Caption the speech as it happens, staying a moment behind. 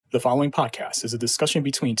The following podcast is a discussion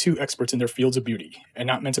between two experts in their fields of beauty and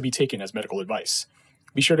not meant to be taken as medical advice.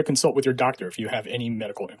 Be sure to consult with your doctor if you have any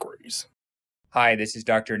medical inquiries. Hi, this is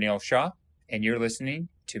Dr. Neil Shah, and you're listening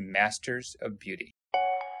to Masters of Beauty.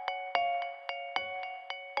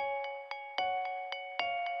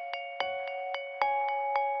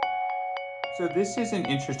 So this is an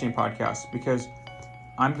interesting podcast because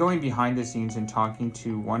I'm going behind the scenes and talking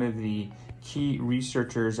to one of the key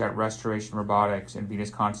researchers at Restoration Robotics and Venus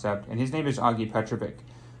Concept, and his name is Augie Petrovic.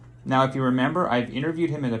 Now, if you remember, I've interviewed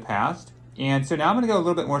him in the past, and so now I'm going to go a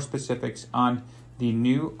little bit more specifics on the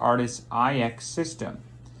new ARTAS iX system.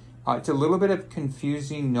 It's a little bit of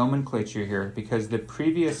confusing nomenclature here because the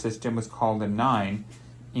previous system was called a 9,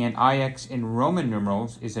 and iX in Roman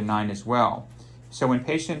numerals is a 9 as well. So when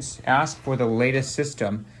patients ask for the latest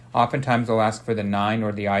system, oftentimes they'll ask for the 9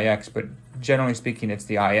 or the iX, but generally speaking, it's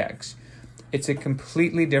the iX. It's a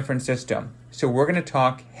completely different system. So we're going to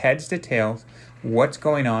talk heads to tails, what's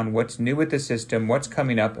going on, what's new with the system, what's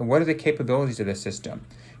coming up, and what are the capabilities of the system.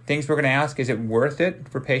 Things we're going to ask, is it worth it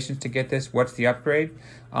for patients to get this? What's the upgrade?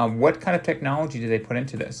 What kind of technology do they put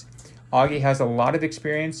into this? Augie has a lot of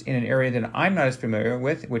experience in an area that I'm not as familiar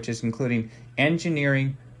with, which is including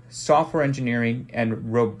engineering, software engineering,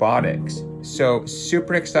 and robotics. So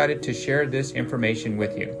super excited to share this information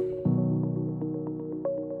with you.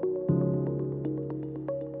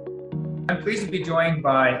 I'm pleased to be joined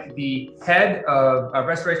by the head of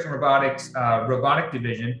Restoration Robotics robotic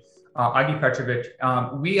division, Augie Petrovic.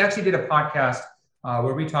 We actually did a podcast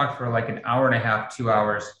where we talked for like an hour and a half, 2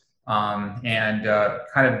 hours, and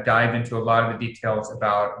kind of dive into a lot of the details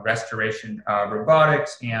about restoration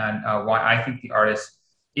robotics and why I think the ARTAS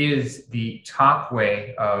is the top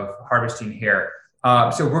way of harvesting hair.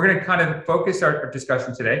 So we're going to kind of focus our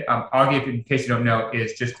discussion today. Augie, in case you don't know,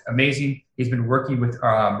 is just amazing. He's been working with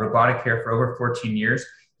robotic hair for over 14 years.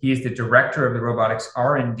 He is the director of the robotics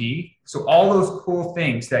R&D. So all those cool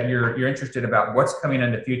things that you're interested about, what's coming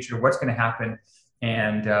in the future, what's going to happen.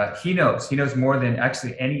 And he knows more than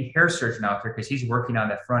actually any hair surgeon out there because he's working on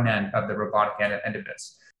the front end of the robotic end of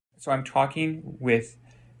this. So I'm talking with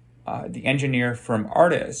the engineer from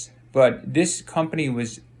ARTAS, but this company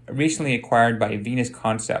was recently acquired by Venus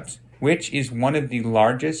Concepts, which is one of the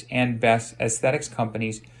largest and best aesthetics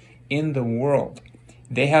companies in the world.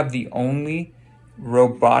 They have the only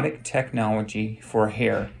robotic technology for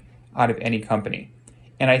hair out of any company.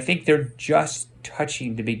 And I think they're just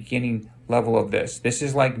touching the beginning level of this. This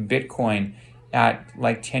is like Bitcoin at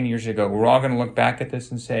like 10 years ago. We're all going to look back at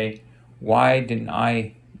this and say, why didn't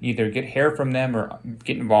I either get hair from them or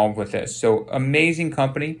get involved with this? So amazing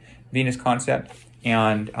company, Venus Concept,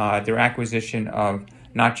 and their acquisition of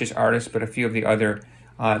not just ARTAS, but a few of the other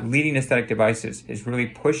leading aesthetic devices is really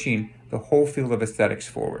pushing the whole field of aesthetics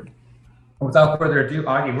forward. Without further ado,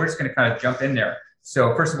 Augie, we're just going to kind of jump in there.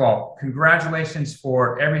 So first of all, congratulations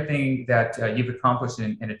for everything that you've accomplished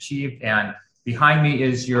and achieved. And behind me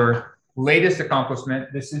is your latest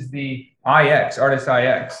accomplishment. This is the iX, ARTAS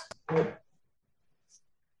iX.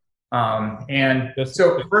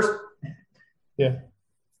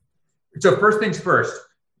 So first things first,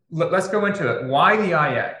 let's go into it. Why the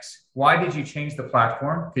iX? Why did you change the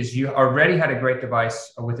platform? Because you already had a great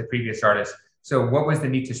device with the previous ARTAS. So what was the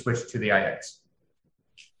need to switch to the iX?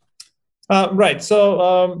 Right.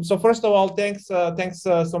 So first of all, thanks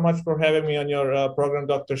so much for having me on your program,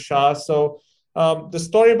 Dr. Shah. So the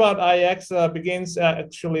story about iX begins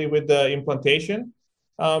actually with the implantation.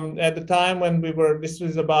 At the time when this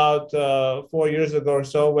was about 4 years ago or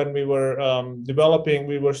so, when we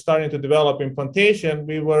were starting to develop implantation,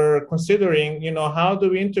 we were considering, how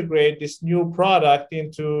do we integrate this new product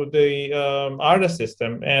into the ARTAS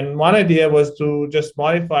system? And one idea was to just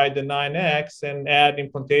modify the 9X and add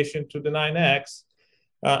implantation to the 9X.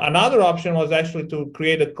 Another option was actually to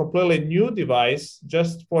create a completely new device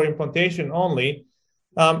just for implantation only.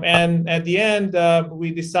 And at the end,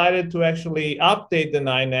 we decided to actually update the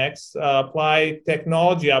 9X, apply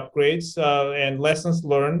technology upgrades and lessons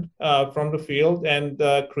learned from the field, and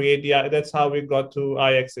create that's how we got to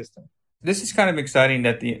iX system. This is kind of exciting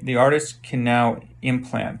that the ARTAS can now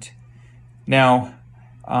implant. Now,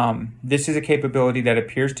 this is a capability that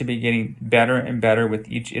appears to be getting better and better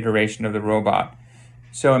with each iteration of the robot.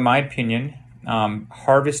 So in my opinion,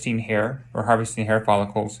 harvesting hair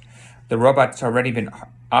follicles, the robot's already been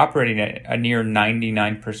operating at a near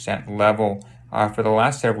 99% level for the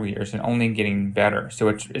last several years and only getting better. So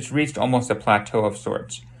it's reached almost a plateau of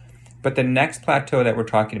sorts. But the next plateau that we're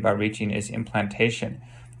talking about reaching is implantation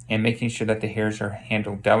and making sure that the hairs are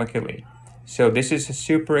handled delicately. So this is a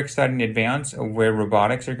super exciting advance of where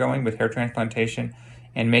robotics are going with hair transplantation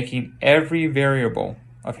and making every variable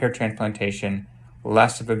of hair transplantation,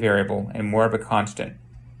 less of a variable and more of a constant.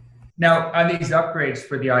 Now, on these upgrades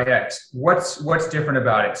for the iX, what's different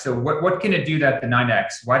about it? So what can it do that the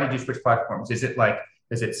 9X? Why did you switch platforms? Is it like,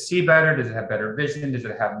 does it see better? Does it have better vision? Does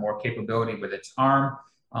it have more capability with its arm?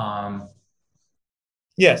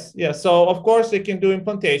 Yes. So of course it can do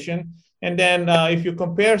implantation. And then if you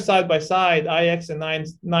compare side by side iX and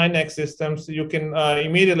 9X systems, you can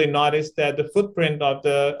immediately notice that the footprint of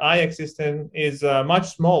the iX system is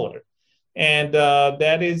much smaller. And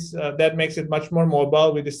that makes it much more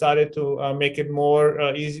mobile. We decided to make it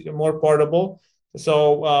more easy, more portable.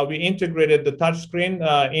 So we integrated the touchscreen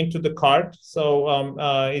into the cart, so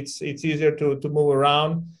it's easier to move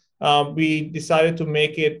around. We decided to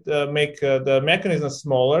make the mechanism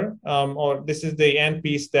smaller, or this is the end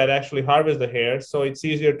piece that actually harvests the hair, so it's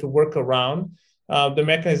easier to work around. The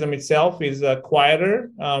mechanism itself is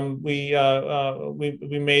quieter. We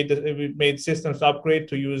made systems upgrade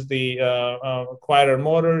to use the quieter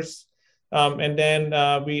motors. And then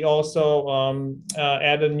we also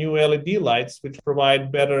added new LED lights, which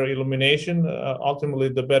provide better illumination, ultimately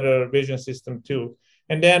the better vision system too.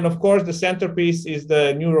 And then, of course, the centerpiece is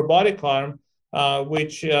the new robotic arm,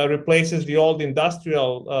 which replaces the old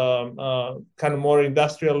industrial, kind of more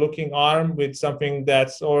industrial-looking arm with something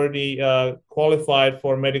that's already qualified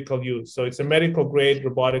for medical use. So it's a medical-grade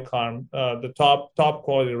robotic arm, the top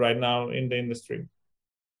quality right now in the industry.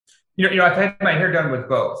 You know, I've had my hair done with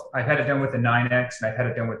both. I've had it done with the 9X and I've had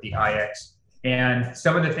it done with the iX. And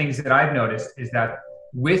some of the things that I've noticed is that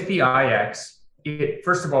with the iX, it,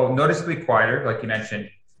 first of all, noticeably quieter, like you mentioned,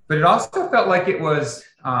 but it also felt like it was,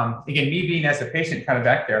 again, me being as a patient kind of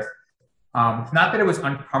back there, not that it was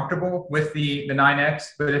uncomfortable with the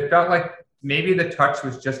 9X, but it felt like maybe the touch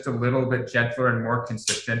was just a little bit gentler and more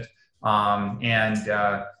consistent.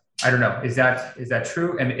 I don't know, is that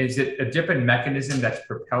true? And is it a different mechanism that's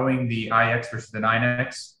propelling the iX versus the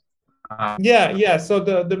 9X? Yeah. So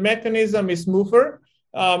the mechanism is smoother.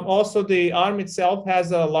 Also, the arm itself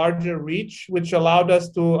has a larger reach, which allowed us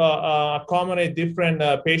to accommodate different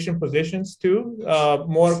patient positions too,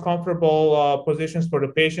 more comfortable positions for the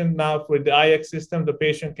patient. Now, with the iX system, the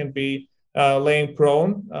patient can be laying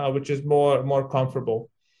prone, which is more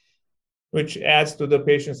comfortable, which adds to the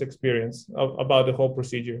patient's experience about the whole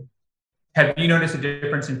procedure. Have you noticed a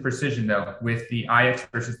difference in precision though with the iX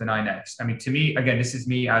versus the 9X? I mean, to me, again, this is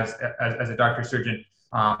me as a doctor surgeon.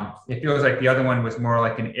 It feels like the other one was more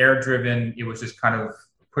like an air-driven. It was just kind of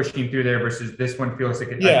pushing through there versus this one feels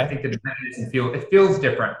like I think the mechanism feels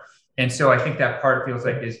different. And so I think that part feels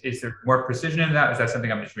like is there more precision in that? Is that something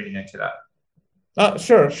I'm just reading into that?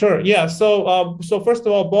 Sure. Yeah. So first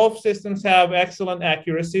of all, both systems have excellent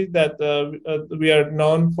accuracy that we are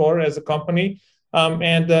known for as a company.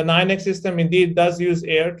 And the 9X system indeed does use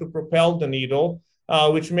air to propel the needle,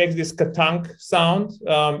 which makes this katunk sound.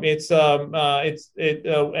 At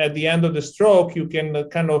the end of the stroke, you can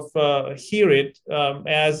kind of hear it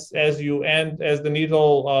as the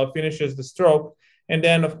needle finishes the stroke. And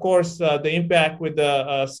then, of course, the impact with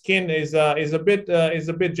the skin is a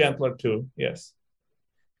bit gentler too. Yes.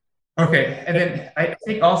 Okay, and then I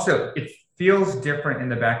think also it feels different in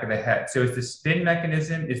the back of the head. So is the spin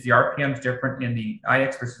mechanism, is the RPMs different in the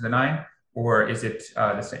iX versus the 9, or is it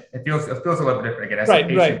the same? It feels a little bit different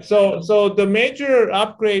again. Right. So the major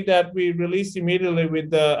upgrade that we released immediately with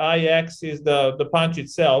the iX is the punch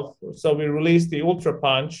itself. So we released the Ultra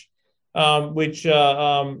Punch, which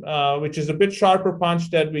is a bit sharper punch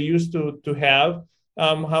that we used to have.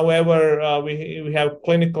 However, we have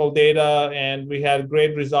clinical data and we had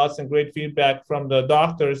great results and great feedback from the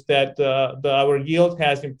doctors that our yield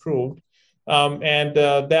has improved. And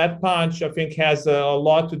that punch, I think, has a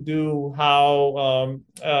lot to do how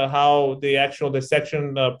the actual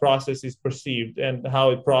dissection process is perceived and how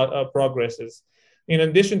it progresses. In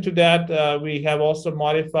addition to that, we have also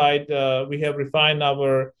we have refined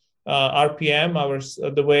our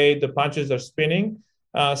RPM, the way the punches are spinning.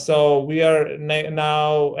 So we are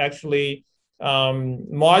now actually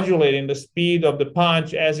modulating the speed of the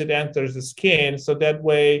punch as it enters the skin. So that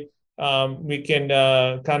way we can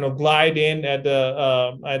kind of glide in at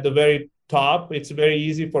the very top. It's very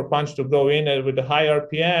easy for punch to go in with the high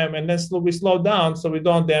RPM, and then we slow down so we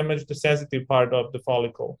don't damage the sensitive part of the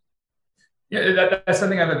follicle. Yeah, that's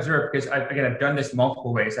something I've observed because I've done this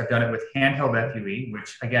multiple ways. I've done it with handheld FUE,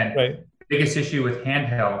 which again, the biggest issue with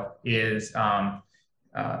handheld is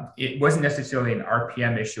it wasn't necessarily an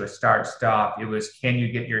RPM issue, a start stop. It was, can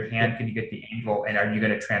you get your hand, can you get the angle, and are you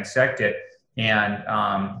going to transect it? And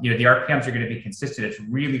the RPMs are going to be consistent. It's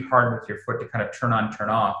really hard with your foot to kind of turn on, turn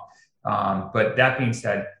off. But that being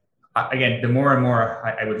said, again, the more and more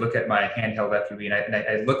I would look at my handheld FUE and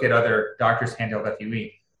I look at other doctors' handheld FUE,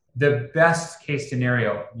 the best case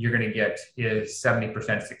scenario you're going to get is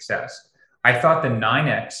 70% success. I thought the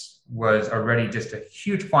 9X was already just a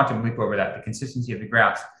huge quantum leap over that, the consistency of the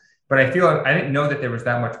graphs. But I didn't know that there was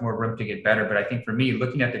that much more room to get better. But I think for me,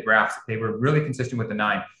 looking at the graphs, they were really consistent with the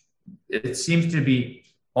 9. It seems to be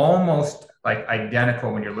almost like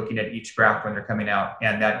identical when you're looking at each graph when they're coming out.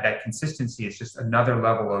 And that consistency is just another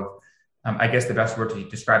level of, I guess the best word to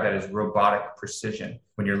describe that is robotic precision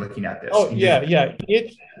when you're looking at this. Oh, yeah.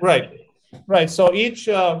 Right. So each,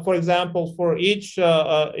 for example, for each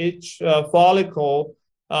follicle,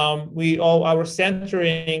 our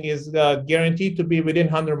centering is guaranteed to be within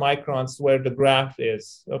 100 microns where the graft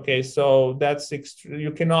is. Okay, so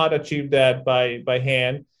you cannot achieve that by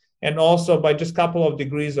hand, and also by just a couple of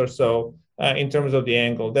degrees or so in terms of the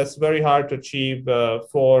angle. That's very hard to achieve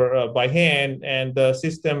by hand, and the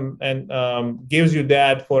system gives you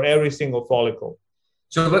that for every single follicle.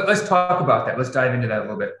 So let's talk about that. Let's dive into that a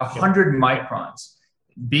little bit. 100 microns,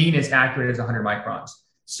 being as accurate as 100 microns.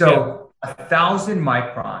 So 1,000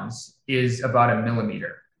 microns is about a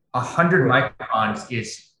millimeter. 100 microns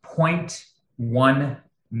is 0.1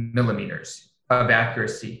 millimeters of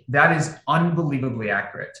accuracy. That is unbelievably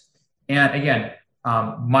accurate. And again,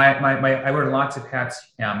 I wear lots of hats.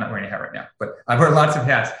 Yeah, I'm not wearing a hat right now, but I wear lots of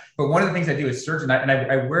hats. But one of the things I do as surgeon, and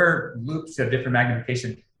I wear loupes of different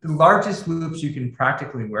magnification. The largest loupes you can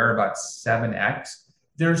practically wear about 7x.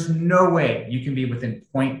 There's no way you can be within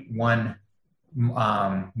 0.1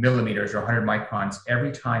 millimeters or 100 microns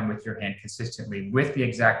every time with your hand consistently with the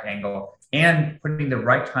exact angle and putting the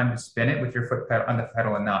right time to spin it with your foot pedal on the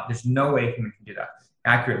pedal and not. There's no way a human can do that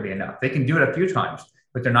accurately enough. They can do it a few times,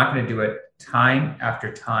 but they're not going to do it time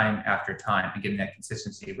after time after time and getting that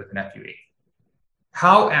consistency with an FUE.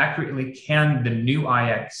 How accurately can the new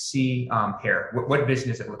iX see hair? What vision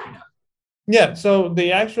is it looking at? Yeah, so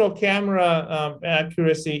the actual camera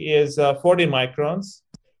accuracy is 40 microns.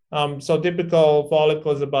 So typical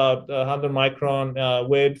follicle is about 100 micron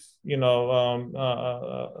width.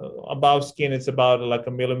 Above skin, it's about like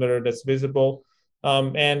a millimeter that's visible.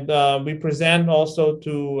 And we present also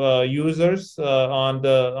to users on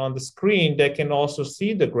the screen that can also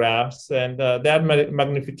see the graphs, and that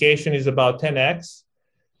magnification is about 10x.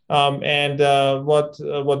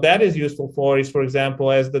 What that is useful for is, for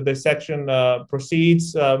example, as the dissection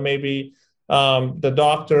proceeds, maybe the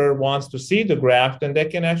doctor wants to see the graft, and they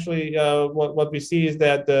can actually, what we see is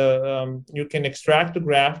that you can extract the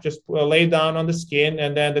graft, just lay down on the skin,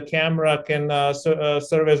 and then the camera can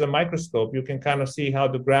serve as a microscope. You can kind of see how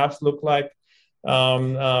the grafts look like.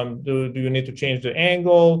 Do you need to change the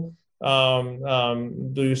angle?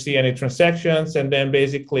 Do you see any transections? And then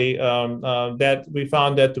basically that we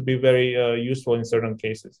found that to be very useful in certain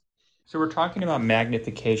cases. So we're talking about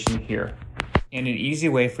magnification here. And an easy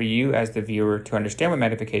way for you as the viewer to understand what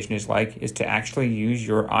magnification is like is to actually use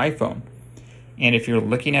your iPhone. And if you're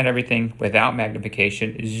looking at everything without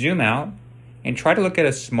magnification, zoom out and try to look at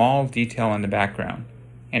a small detail in the background.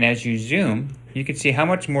 And as you zoom, you can see how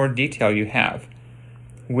much more detail you have.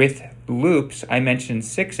 With loupes, I mentioned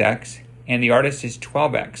 6x, and the artist is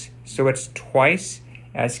 12x. So it's twice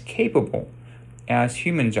as capable as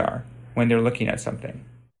humans are when they're looking at something.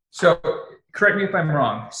 So correct me if I'm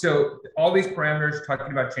wrong. So all these parameters,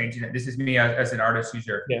 talking about changing it, this is me as an artist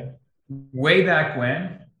user. Yeah. Way back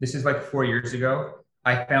when, this is like 4 years ago,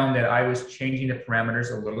 I found that I was changing the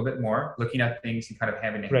parameters a little bit more, looking at things and kind of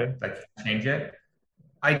having to change it.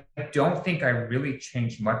 I don't think I really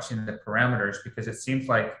changed much in the parameters because it seems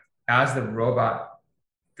like as the robot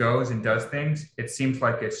goes and does things, it seems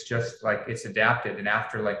like it's just like it's adapted. And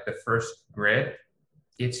after like the first grid,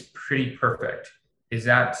 it's pretty perfect. Is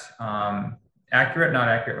that accurate? Not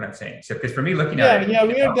accurate what I'm saying. So because for me looking at it. Yeah,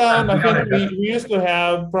 we are down. I think we used to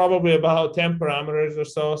have probably about 10 parameters or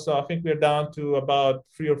so. So I think we're down to about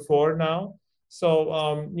 3 or 4 now. So,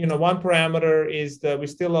 one parameter is that we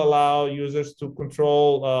still allow users to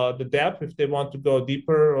control the depth if they want to go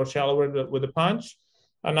deeper or shallower with a punch.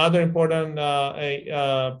 Another important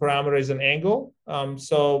parameter is an angle.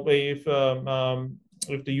 So if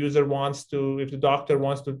the user wants to, if the doctor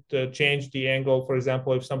wants to change the angle, for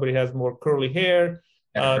example, if somebody has more curly hair,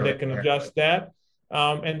 they can adjust that.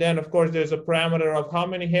 And then, of course, there's a parameter of how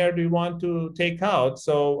many hair do you want to take out.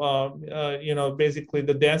 So, basically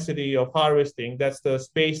the density of harvesting, that's the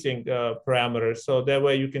spacing parameter. So that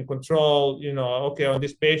way you can control, okay, on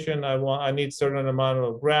this patient, I need certain amount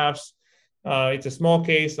of grafts. It's a small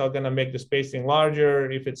case, I'm going to make the spacing larger.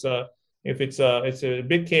 If it's a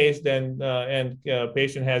big case, then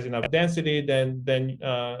patient has enough density,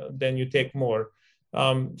 then you take more.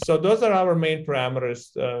 So those are our main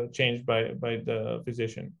parameters changed by the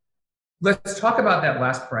physician. Let's talk about that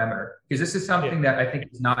last parameter, because this is something that I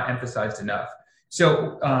think is not emphasized enough.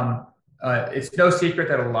 So it's no secret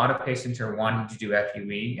that a lot of patients are wanting to do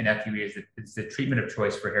FUE, and FUE is the treatment of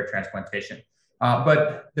choice for hair transplantation.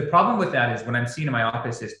 But the problem with that is, what I'm seeing in my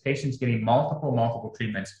office is patients getting multiple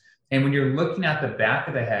treatments. And when you're looking at the back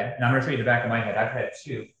of the head, and I'm going to show you the back of my head, I've had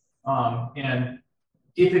two. And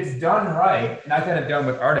if it's done right, and I've had it done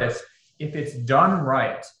with artists, if it's done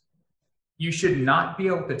right, you should not be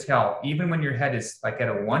able to tell, even when your head is like at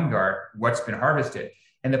a 1 guard, what's been harvested.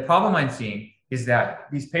 And the problem I'm seeing is that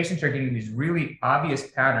these patients are getting these really obvious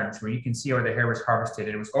patterns where you can see where the hair was harvested.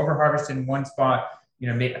 It was over harvested in one spot,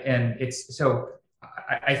 and it's so.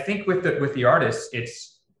 I think with the artists,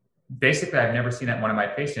 it's basically, I've never seen that in one of my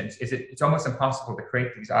patients. It's almost impossible to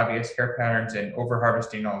create these obvious hair patterns and over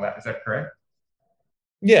harvesting and all that. Is that correct?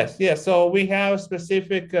 Yes. So we have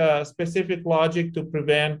specific logic to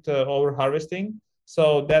prevent over harvesting.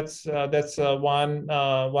 So that's one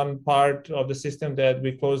part of the system that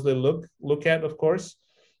we closely look at, of course.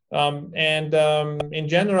 In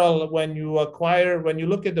general, when you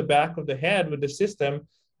look at the back of the head with the system,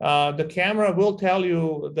 the camera will tell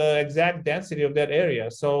you the exact density of that area.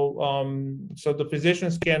 So the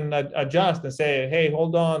physicians can adjust and say, hey,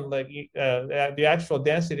 hold on, like the actual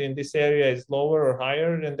density in this area is lower or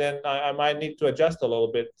higher, and then I might need to adjust a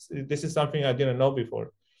little bit. This is something I didn't know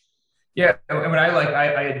before. Yeah, and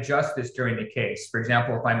I adjust this during the case. For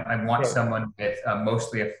example, if I want someone with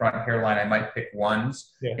mostly a front hairline, I might pick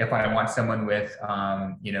ones. Yeah. If I want someone with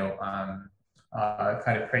kind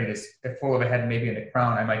of create this full of a head, maybe in the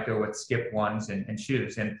crown, I might go with skip ones and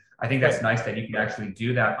shoes. And I think that's nice that you can actually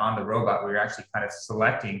do that on the robot, where you're actually kind of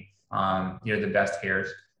selecting, the best hairs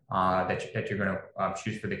that you're going to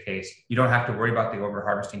choose for the case. You don't have to worry about the over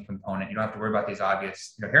harvesting component. You don't have to worry about these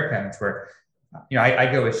obvious, hair patterns where, I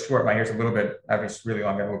go as short. My hair's a little bit, obviously really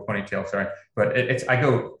long, I have a little ponytail, sorry, but I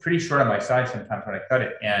go pretty short on my side sometimes when I cut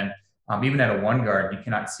it. And even at a 1 guard, you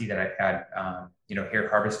cannot see that I've had, hair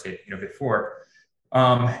harvested, before.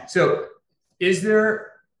 So is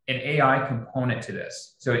there an AI component to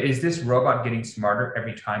this? So is this robot getting smarter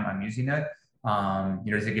every time I'm using it?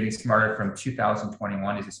 Is it getting smarter from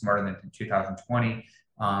 2021? Is it smarter than 2020?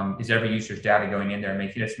 Is every user's data going in there and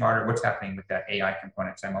making it smarter? What's happening with that AI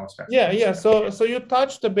component? I'm always Yeah. So you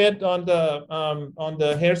touched a bit on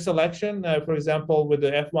the hair selection, for example, with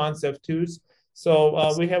the F1s, F2s.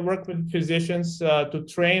 So we have worked with physicians to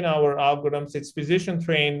train our algorithms. It's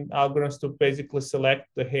physician-trained algorithms to basically select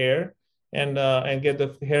the hair and get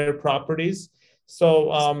the hair properties.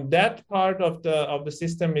 So that part of the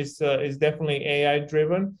system is definitely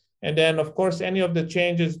AI-driven. And then, of course, any of the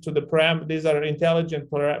changes to the these are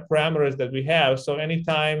intelligent parameters that we have. So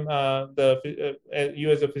anytime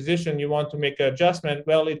you as a physician, you want to make an adjustment,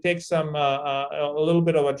 well, it takes a little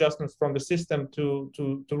bit of adjustments from the system to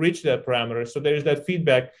reach that parameter. So there is that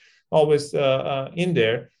feedback always in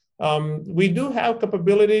there. We do have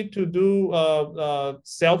capability to do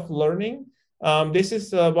self-learning. This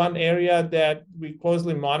is one area that we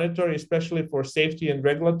closely monitor, especially for safety and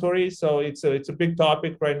regulatory. So it's a big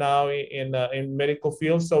topic right now in medical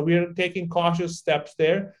field. So we're taking cautious steps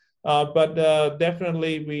there, but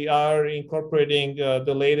definitely we are incorporating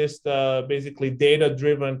the latest, basically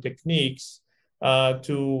data-driven techniques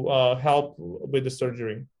to help with the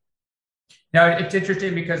surgery. Now it's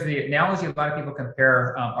interesting because the analogy a lot of people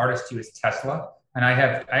compare artists to is Tesla, and I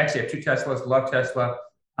actually have 2 Teslas, love Tesla.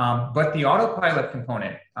 But the autopilot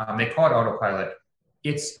component, they call it autopilot,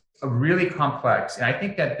 it's a really complex. And I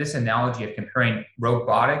think that this analogy of comparing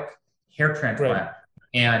robotic hair transplant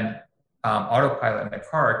and autopilot in the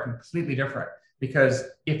car are completely different. Because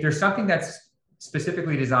if there's something that's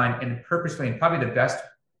specifically designed and purposely, and probably the best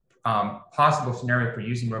possible scenario for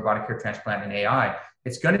using robotic hair transplant and AI,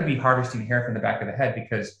 it's going to be harvesting hair from the back of the head.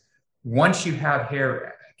 Because once you have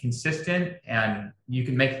hair consistent and you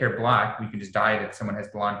can make hair black, you can just dye it if someone has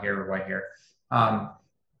blonde hair or white hair.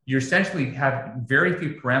 You essentially have very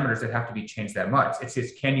few parameters that have to be changed that much. It's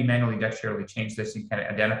just, can you manually dexterously change this and kind of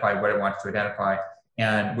identify what it wants to identify,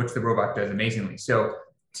 and which the robot does amazingly. So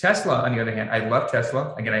Tesla, on the other hand, I love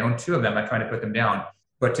Tesla. Again, I own 2 of them. I'm trying to put them down.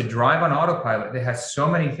 But to drive on autopilot, it has so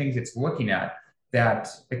many things it's looking at that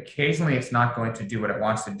occasionally it's not going to do what it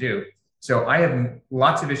wants to do. So I have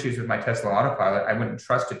lots of issues with my Tesla autopilot. I wouldn't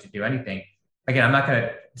trust it to do anything. Again, I'm not going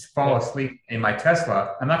to fall asleep in my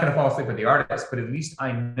Tesla. I'm not going to fall asleep with the artist, but at least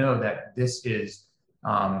I know that this is,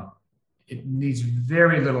 it needs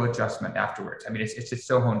very little adjustment afterwards. I mean, it's just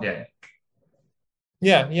so honed in.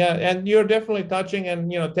 Yeah, yeah, and you're definitely touching,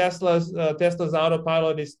 and Tesla's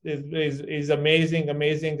autopilot is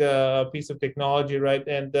amazing piece of technology, right?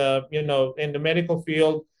 And in the medical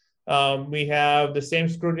field, we have the same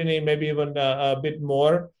scrutiny, maybe even a bit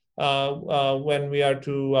more when we are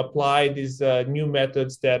to apply these new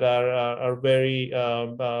methods that are very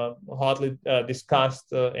hotly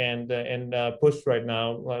discussed and pushed right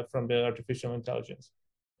now from the artificial intelligence.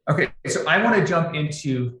 Okay, so I want to jump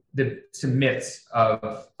into some myths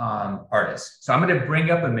of artists. So I'm going to bring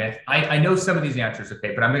up a myth. I know some of these answers,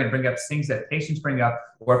 okay, but I'm going to bring up things that patients bring up.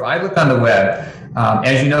 Or if I look on the web,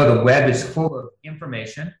 as you know, the web is full of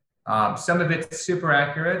information. Some of it's super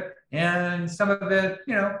accurate, and some of it,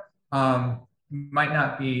 might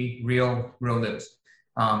not be real news.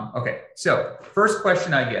 Okay, so first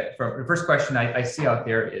question I see out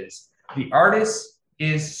there is, the artist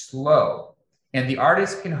is slow. And the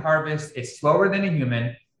artist can harvest, it's slower than a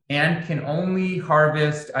human, and can only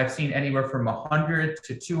harvest, I've seen anywhere from 100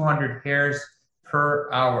 to 200 hairs per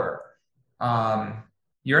hour.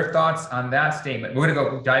 Your thoughts on that statement? We're gonna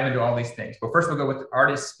go dive into all these things, but first we'll go with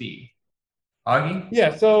artist speed. Augie?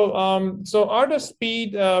 Yeah, so artist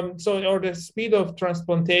speed, or the speed of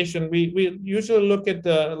transplantation, we usually look at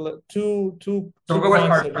the two. So we'll go with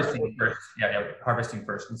harvesting first. Yeah, harvesting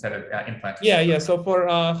first instead of implanting. Yeah. So for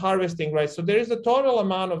harvesting, right? So there is a total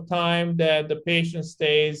amount of time that the patient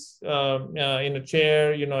stays in a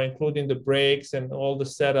chair, including the breaks and all the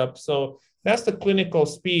setup. So that's the clinical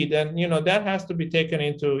speed, and that has to be taken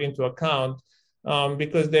into account.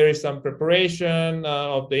 Because there is some preparation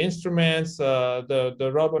of the instruments,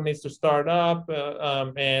 the robot needs to start up,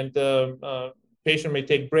 and the patient may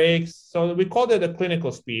take breaks. So we call that a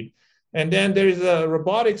clinical speed. And then there is a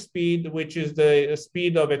robotic speed, which is the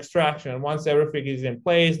speed of extraction. Once everything is in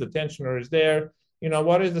place, the tensioner is there,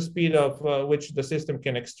 what is the speed of which the system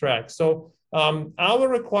can extract. So our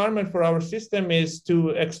requirement for our system is to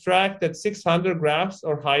extract at 600 grafts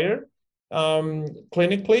or higher.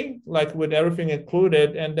 Clinically, like with everything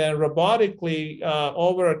included, and then robotically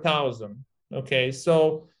over 1,000. Okay,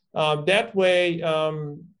 so that way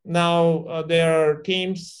now there are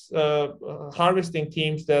teams, harvesting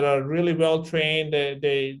teams that are really well trained.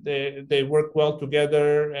 They work well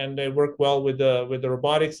together, and they work well with the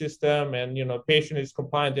robotic system. And patient is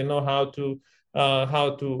compliant. They know how to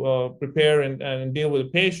prepare and deal with the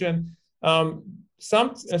patient.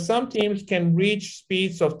 Some teams can reach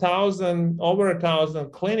speeds of over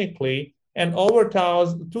 1,000 clinically, and over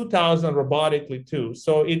 2,000 robotically too.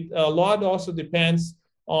 So a lot also depends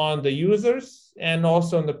on the users and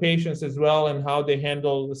also on the patients as well, and how they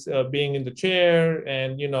handle being in the chair,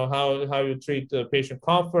 and how you treat the patient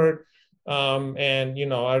comfort,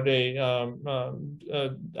 and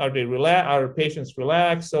are patients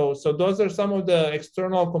relaxed. So those are some of the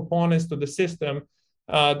external components to the system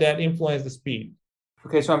that influence the speed.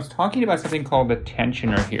 Okay, so I'm talking about something called a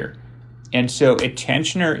tensioner here. And so a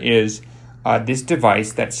tensioner is this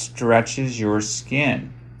device that stretches your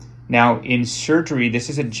skin. Now, in surgery, this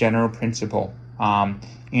is a general principle.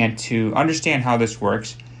 And to understand how this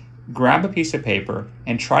works, grab a piece of paper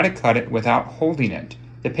and try to cut it without holding it.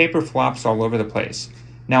 The paper flops all over the place.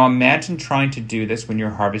 Now, imagine trying to do this when you're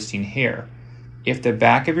harvesting hair. If the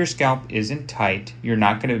back of your scalp isn't tight, you're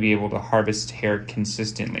not going to be able to harvest hair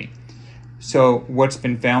consistently. So what's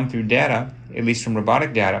been found through data, at least from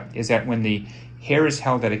robotic data, is that when the hair is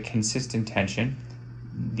held at a consistent tension,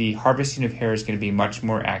 the harvesting of hair is going to be much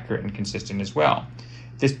more accurate and consistent as well.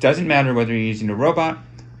 This doesn't matter whether you're using a robot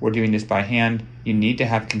or doing this by hand, you need to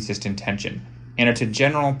have consistent tension. And it's a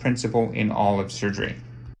general principle in all of surgery.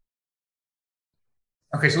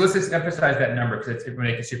 Okay, so let's just emphasize that number because it will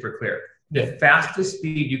make it super clear. The fastest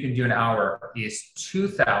speed you can do an hour is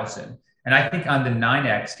 2,000. And I think on the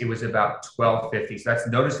 9X, it was about 1250. So that's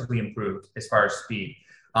noticeably improved as far as speed.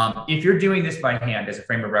 If you're doing this by hand as a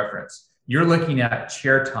frame of reference, you're looking at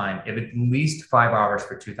chair time of at least 5 hours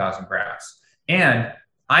for 2,000 grafts. And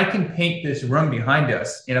I can paint this room behind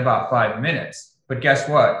us in about 5 minutes. But guess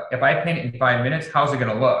what? If I paint it in 5 minutes, how's it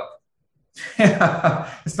going to look?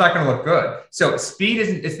 It's not going to look good. So speed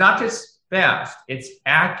it's not just fast, it's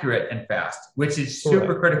accurate and fast, which is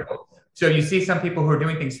super critical. So you see some people who are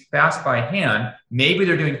doing things fast by hand, maybe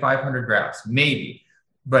they're doing 500 grafts, maybe.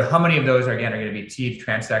 But how many of those are going to be teeth,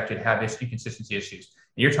 transected, have this inconsistency issues?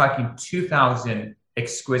 And you're talking 2,000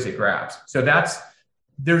 exquisite grafts. So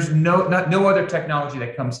there's no other technology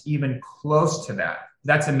that comes even close to that.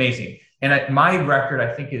 That's amazing. And my record,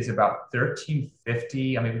 I think, is about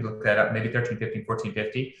 1350. I mean, we looked that up, maybe 1350,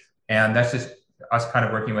 1450. And that's just us kind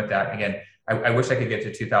of working with that. Again, I wish I could get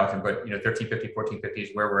to 2,000, but 1350, 1450 is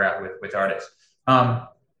where we're at with artists.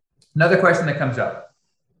 Another question that comes up.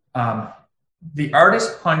 The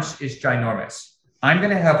artist punch is ginormous. I'm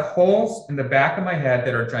going to have holes in the back of my head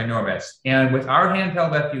that are ginormous. And with our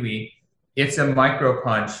handheld FUE, it's a micro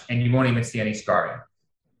punch and you won't even see any scarring.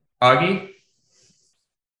 Augie?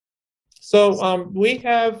 So our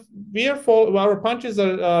punches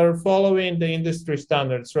are following the industry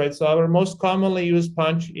standards, right? So our most commonly used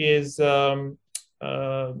punch is 19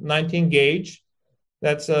 gauge.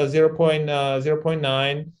 That's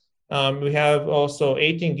 0.9. We have also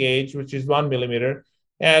 18 gauge, which is 1 millimeter.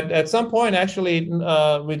 At some point, actually,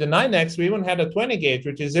 with the 9X, we even had a 20 gauge,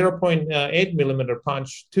 which is 0.8 millimeter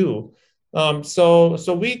punch too. So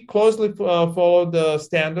we closely follow the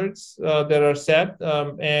standards that are set.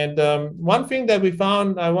 One thing that we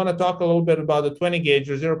found, I want to talk a little bit about the 20 gauge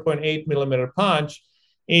or 0.8 millimeter punch,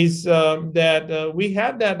 is that we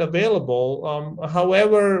had that available.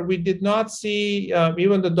 However, we did not see,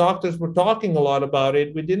 even the doctors were talking a lot about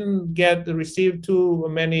it. We didn't receive too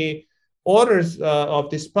many orders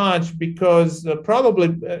of this punch because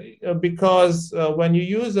when you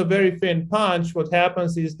use a very thin punch, what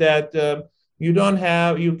happens is that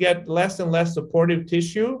you get less and less supportive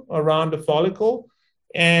tissue around the follicle.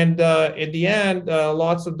 And at the end,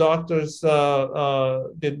 lots of doctors do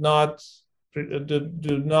not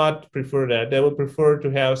prefer that. They would prefer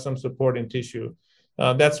to have some supporting tissue.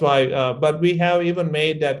 That's why, but we have even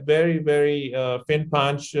made that very, very thin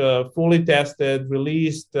punch, fully tested,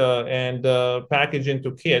 released, and packaged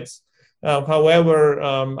into kits. However,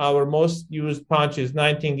 our most used punch is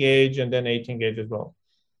 19 gauge and then 18 gauge as well.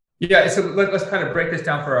 Yeah, so let's kind of break this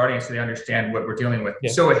down for our audience so they understand what we're dealing with. Yeah.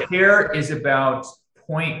 So a hair is about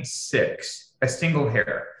 0.6, a single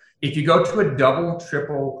hair. If you go to a double,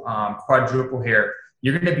 triple, quadruple hair,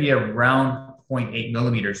 you're going to be around 0.8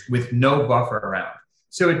 millimeters with no buffer around.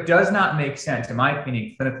 So it does not make sense, in my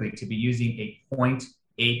opinion, clinically, to be using a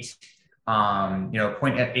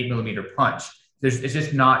 0.8 millimeter punch. It's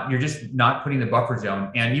just not, you're just not putting the buffer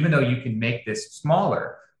zone. And even though you can make this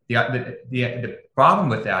smaller, the problem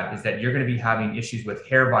with that is that you're going to be having issues with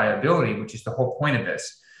hair viability, which is the whole point of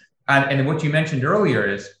this. And what you mentioned earlier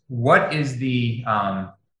is, what is the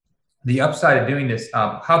upside of doing this?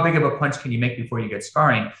 How big of a punch can you make before you get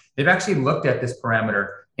scarring? They've actually looked at this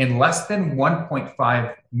parameter, and less than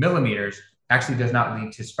 1.5 millimeters actually does not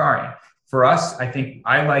lead to scarring. For us, I think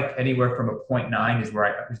I like anywhere from a 0.9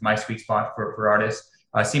 is my sweet spot for artists.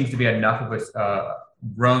 Seems to be enough of a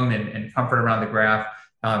room and comfort around the graft.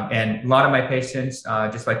 And a lot of my patients,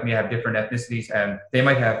 just like me, have different ethnicities, and they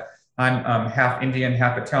might have, I'm half Indian,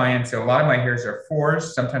 half Italian. So a lot of my hairs are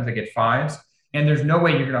 4s. Sometimes I get 5s. And there's no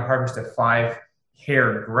way you're going to harvest a 5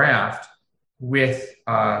 hair graft with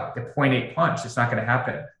a 0.8 punch. It's not going to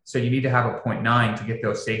happen. So you need to have a 0.9 to get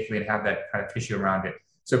those safely and have that kind of tissue around it.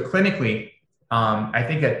 So clinically, I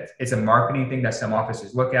think that it's a marketing thing that some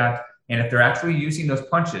offices look at. And if they're actually using those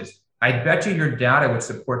punches, I bet you your data would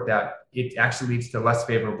support that it actually leads to less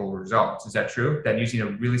favorable results. Is that true? That using a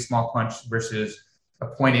really small punch versus a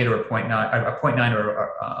 0.8 or a 0.9 or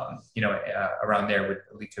around there would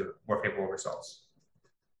lead to more favorable results.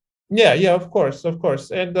 Yeah, of course.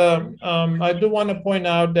 And I do want to point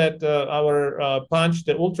out that our punch,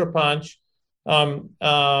 the Ultra Punch,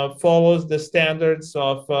 follows the standards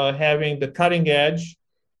of having the cutting edge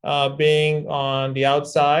being on the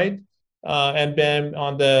outside, and then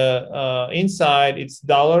on the inside, it's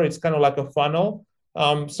duller. It's kind of like a funnel.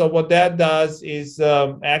 So what that does is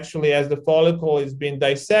actually, as the follicle is being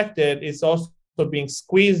dissected, it's also being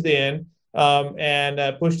squeezed in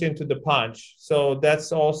and pushed into the punch. So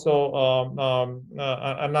that's also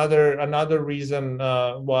another reason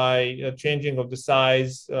why changing of the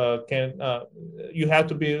size you have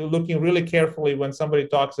to be looking really carefully when somebody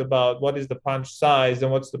talks about what is the punch size and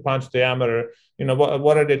what's the punch diameter.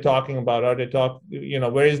 What are they talking about? Are they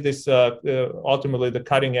where is this ultimately the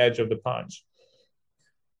cutting edge of the punch?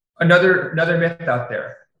 Another myth out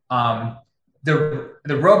there. The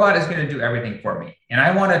robot is going to do everything for me. And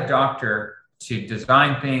I want a doctor to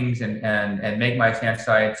design things and make my exam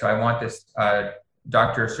site. So I want this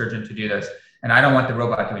doctor or surgeon to do this. And I don't want the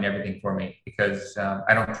robot doing everything for me because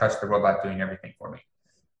I don't trust the robot doing everything for me.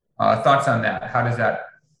 Thoughts on that? How does that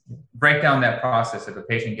break down that process of a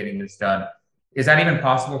patient getting this done? Is that even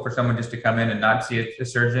possible for someone just to come in and not see a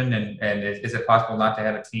surgeon? And is it possible not to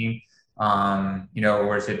have a team?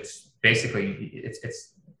 Or is it basically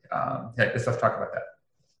let's talk about that.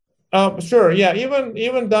 Sure. Yeah.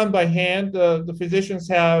 Even done by hand, the physicians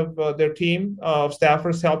have their team of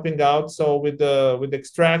staffers helping out. So with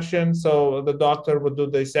extraction, so the doctor would do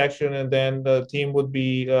the dissection, and then the team would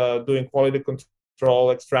be doing quality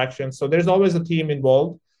control, extraction. So there's always a team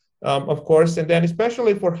involved. of course, and then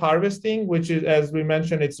especially for harvesting, which is, as we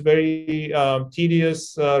mentioned, it's very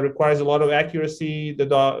tedious, requires a lot of accuracy.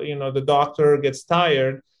 The doctor gets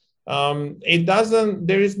tired.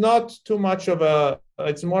 There is not too much of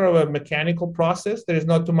it's more of a mechanical process. There is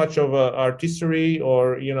not too much of a artistry,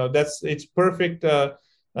 or, it's perfect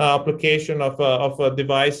application of a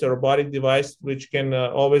device, a robotic device, which can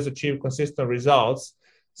always achieve consistent results.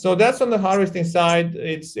 So that's on the harvesting side.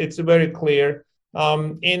 It's very clear.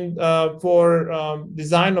 For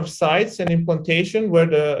design of sites and implantation, where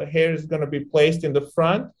the hair is going to be placed in the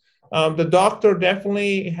front, the doctor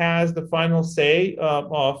definitely has the final say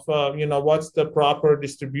of what's the proper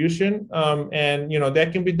distribution, and that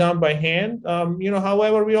can be done by hand.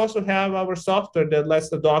 However, we also have our software that lets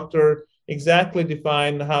the doctor exactly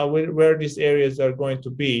define where these areas are going to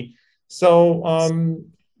be. So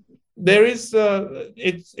there is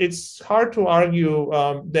it's hard to argue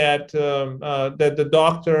that the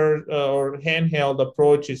doctor or handheld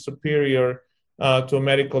approach is superior to a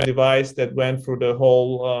medical device that went through the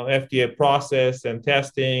whole FDA process and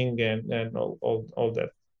testing and all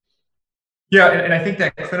that. Yeah, and I think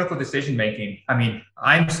that clinical decision making. I mean,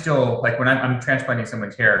 I'm still like when I'm transplanting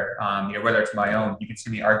someone's hair, whether it's my own. You can see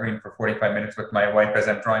me arguing for 45 minutes with my wife as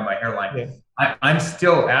I'm drawing my hairline. Yeah. I'm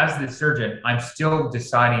still, as the surgeon, I'm still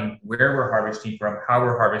deciding where we're harvesting from, how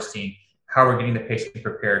we're harvesting, how we're getting the patient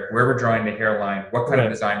prepared, where we're drawing the hairline, what kind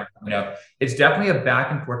of design we're coming up. It's definitely a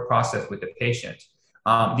back and forth process with the patient.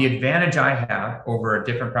 The advantage I have over a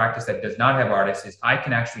different practice that does not have artists is I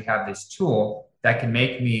can actually have this tool that can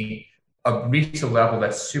make me reach a level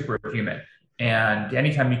that's superhuman. And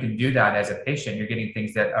anytime you can do that as a patient, you're getting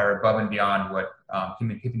things that are above and beyond what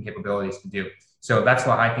human capabilities can do. So that's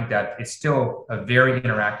why I think that it's still a very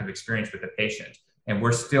interactive experience with the patient. And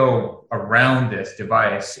we're still around this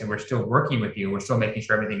device, and we're still working with you. We're still making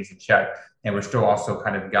sure everything is in check, and we're still also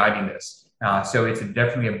kind of guiding this. So it's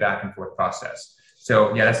definitely a back and forth process.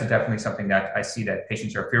 So yeah, that's definitely something that I see that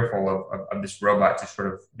patients are fearful of this robot just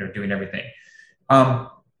sort of doing everything.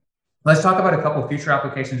 Let's talk about a couple of future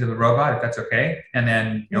applications of the robot, if that's okay, and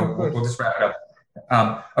then we'll just wrap it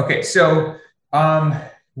up. Okay, so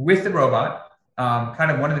with the robot,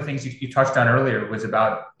 kind of one of the things you touched on earlier was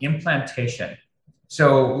about implantation.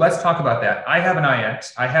 So let's talk about that. I have an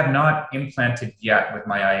IX. I have not implanted yet with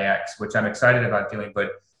my IX, which I'm excited about doing,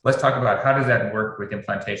 but let's talk about how does that work with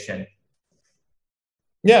implantation?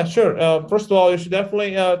 Yeah, sure. First of all, you should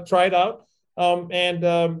definitely try it out.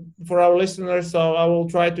 For our listeners, I will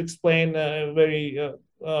try to explain very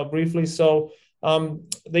briefly. So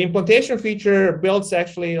the implantation feature builds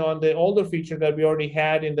actually on the older feature that we already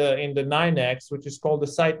had in the 9X, which is called the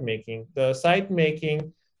site making. The site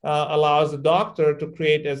making allows the doctor to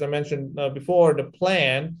create, as I mentioned before, the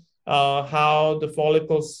plan, how the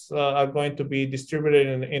follicles are going to be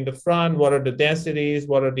distributed in the front, what are the densities,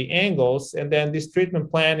 what are the angles, and then this treatment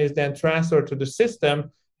plan is then transferred to the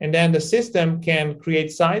system. And then the system can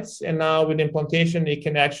create sites, and now with implantation, it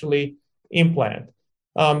can actually implant.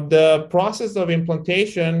 The process of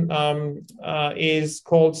implantation is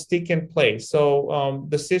called stick and place. So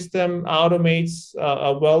the system automates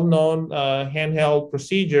a well-known handheld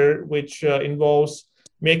procedure, which involves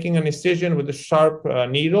making an incision with a sharp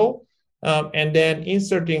needle, and then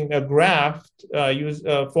inserting a graft,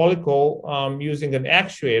 follicle using an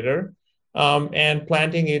actuator, and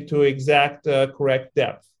planting it to exact correct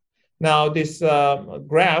depth. Now, these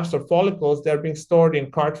grafts or follicles, they're being stored in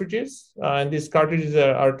cartridges, and these cartridges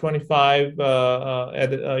are 25.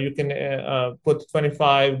 You can put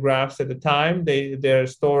 25 grafts at a time. They're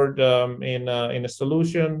stored in a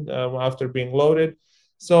solution after being loaded.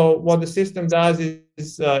 So what the system does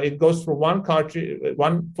is it goes through one cartridge,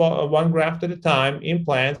 one graft at a time,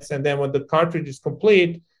 implants, and then when the cartridge is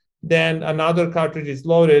complete, then another cartridge is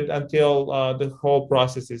loaded until the whole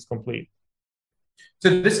process is complete. So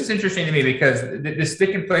this is interesting to me because the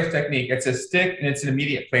stick and place technique, it's a stick and it's an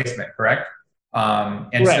immediate placement, correct?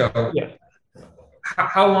 Correct. So yeah.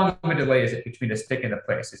 How long of a delay is it between the stick and the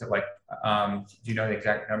place? Is it like, do you know the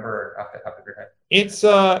exact number off the top of your head? It's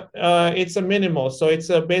a minimal. So it's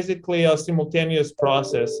basically a simultaneous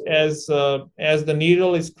process. As the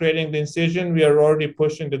needle is creating the incision, we are already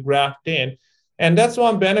pushing the graft in. And that's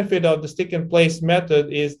one benefit of the stick and place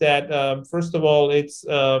method is that, first of all, it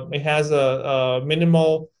has a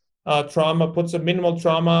minimal trauma, puts a minimal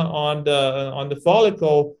trauma on the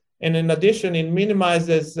follicle. And in addition, it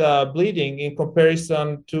minimizes bleeding in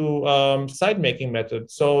comparison to site making method.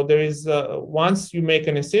 So there is, once you make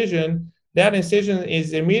an incision, that incision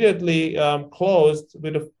is immediately closed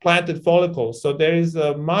with a planted follicle. So there is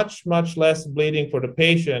much less bleeding for the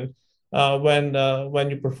patient when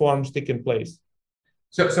you perform stick and place.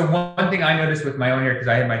 So one thing I noticed with my own hair, because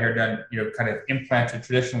I had my hair done, kind of implanted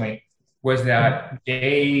traditionally, was that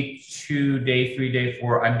day 2, day 3, day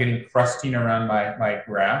 4, I'm getting crusting around my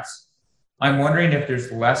grafts. I'm wondering if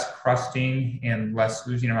there's less crusting and less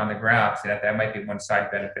oozing around the grafts, and that might be one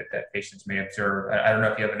side benefit that patients may observe. I don't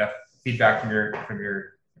know if you have enough feedback from your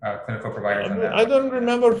clinical providers on that. I don't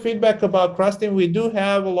remember feedback about crusting. We do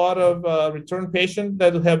have a lot of return patients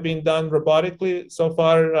that have been done robotically so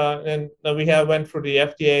far, and we have went through the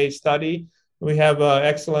FDA study. We have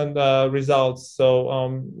excellent results. So,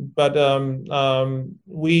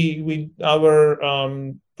 our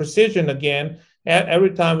precision again. Every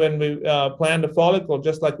time when we plant the follicle,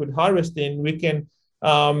 just like with harvesting, we can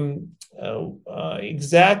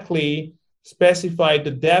exactly specify the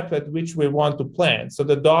depth at which we want to plant. So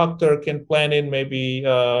the doctor can plant in maybe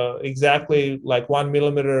exactly like 1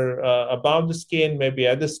 millimeter above the skin, maybe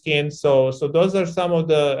at the skin. So those are some of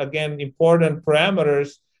the, again, important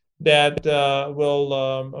parameters that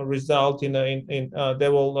will result in they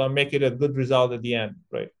will make it a good result at the end,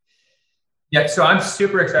 right? Yeah, so I'm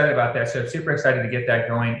super excited about that. So I'm super excited to get that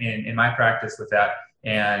going in my practice with that.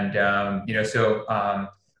 And,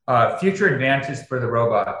 future advances for the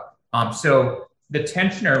robot. So the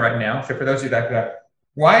tensioner right now, so for those of you that,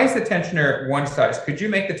 why is the tensioner one size? Could you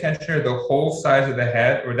make the tensioner the whole size of the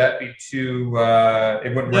head, or would that be too,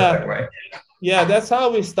 it wouldn't work that way? Yeah, that's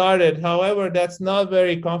how we started. However, that's not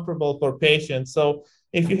very comfortable for patients. So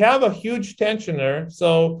if you have a huge tensioner,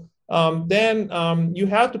 then you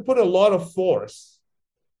have to put a lot of force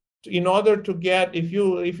in order to get, if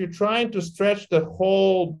you're trying to stretch the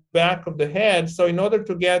whole back of the head, so in order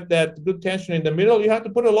to get that good tension in the middle, you have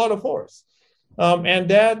to put a lot of force. And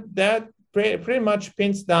that pretty much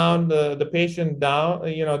pins down the patient down.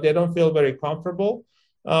 They don't feel very comfortable.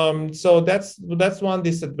 So that's one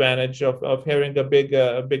disadvantage of having a big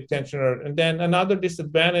tensioner. And then another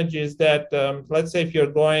disadvantage is that let's say if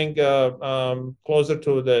you're going closer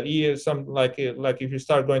to the ear, like if you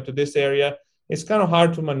start going to this area, it's kind of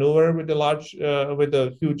hard to maneuver with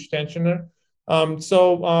the huge tensioner.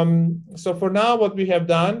 So for now, what we have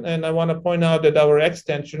done, and I want to point out that our X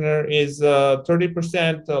tensioner is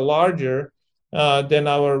 30% larger than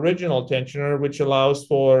our original tensioner, which allows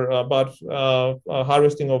for about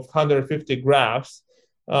harvesting of 150 grafts,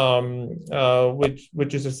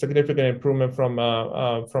 which is a significant improvement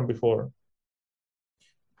from before.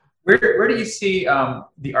 Where do you see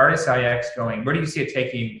the ARTAS iX going? Where do you see it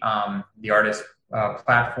taking the ARTAS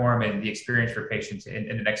platform and the experience for patients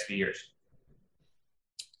in the next few years?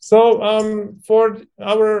 So for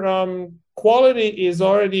our quality is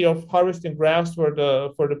already of harvesting grafts for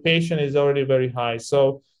the patient is already very high.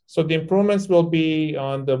 So the improvements will be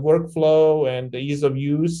on the workflow and the ease of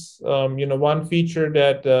use. One feature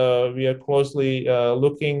that we are closely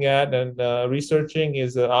looking at and researching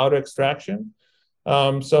is auto extraction.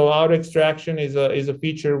 So auto extraction is a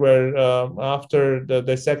feature where after the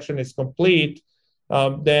dissection is complete,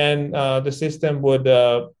 then the system would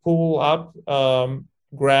pull up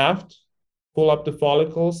graft, pull up the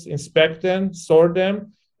follicles, inspect them, sort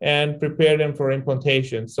them, and prepare them for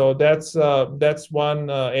implantation. So that's one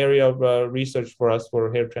area of research for us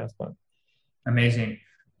for hair transplant. Amazing.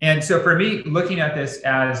 And so for me, looking at this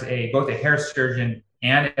as both a hair surgeon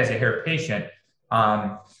and as a hair patient,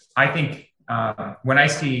 I think when I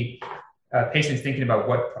see patients thinking about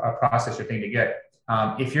what process they're thinking to get,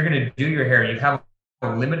 if you're going to do your hair, you have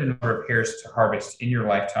a limited number of hairs to harvest in your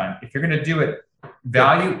lifetime. If you're going to do it,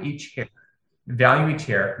 value each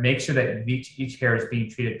hair, make sure that each hair is being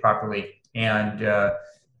treated properly, and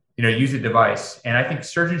use a device. And I think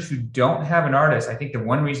surgeons who don't have an ARTAS, I think the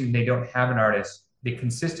one reason they don't have an ARTAS, the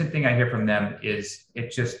consistent thing I hear from them is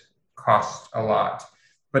it just costs a lot.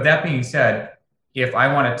 But that being said, if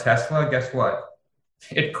I want a Tesla, guess what?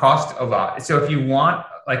 It costs a lot. So if you want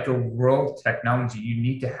like a world technology, you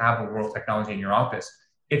need to have a world technology in your office.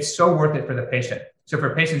 It's so worth it for the patient. So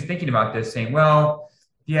for patients thinking about this, saying, well,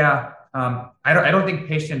 yeah, I don't think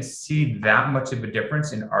patients see that much of a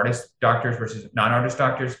difference in ARTAS doctors versus non-ARTAS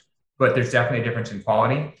doctors, but there's definitely a difference in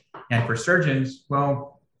quality. And for surgeons,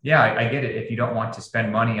 well, yeah, I get it. If you don't want to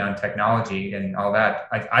spend money on technology and all that,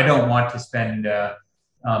 I don't want to spend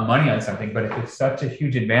money on something, but if it's such a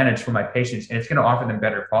huge advantage for my patients and it's going to offer them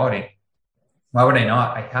better quality, why would I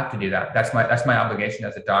not? I have to do that. That's my obligation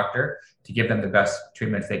as a doctor, to give them the best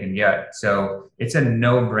treatments they can get. So it's a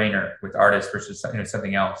no-brainer with ARTAS versus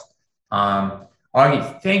something else.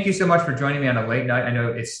 Augie, thank you so much for joining me on a late night. I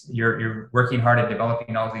know you're working hard at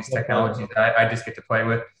developing all these technologies that I just get to play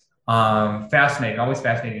with. Fascinating, always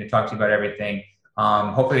fascinating to talk to you about everything.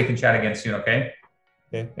 Hopefully we can chat again soon, okay?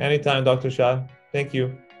 Okay, anytime, Dr. Shah. Thank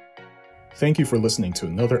you. Thank you for listening to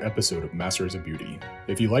another episode of Masters of Beauty.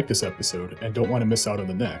 If you like this episode and don't want to miss out on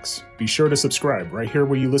the next, be sure to subscribe right here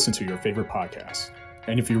where you listen to your favorite podcasts.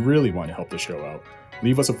 And if you really want to help the show out,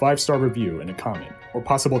 leave us a 5-star review and a comment, or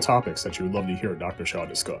possible topics that you would love to hear Dr. Shah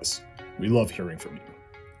discuss. We love hearing from you.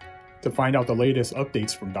 To find out the latest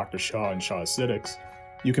updates from Dr. Shah and Shah Aesthetics,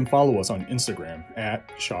 you can follow us on Instagram at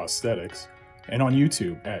Shah Aesthetics and on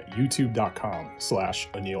YouTube at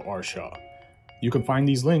youtube.com/Anil R. Shah. You can find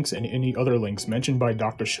these links and any other links mentioned by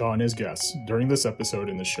Dr. Shah and his guests during this episode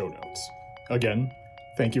in the show notes. Again,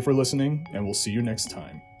 thank you for listening, and we'll see you next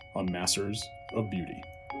time on Masters of Beauty.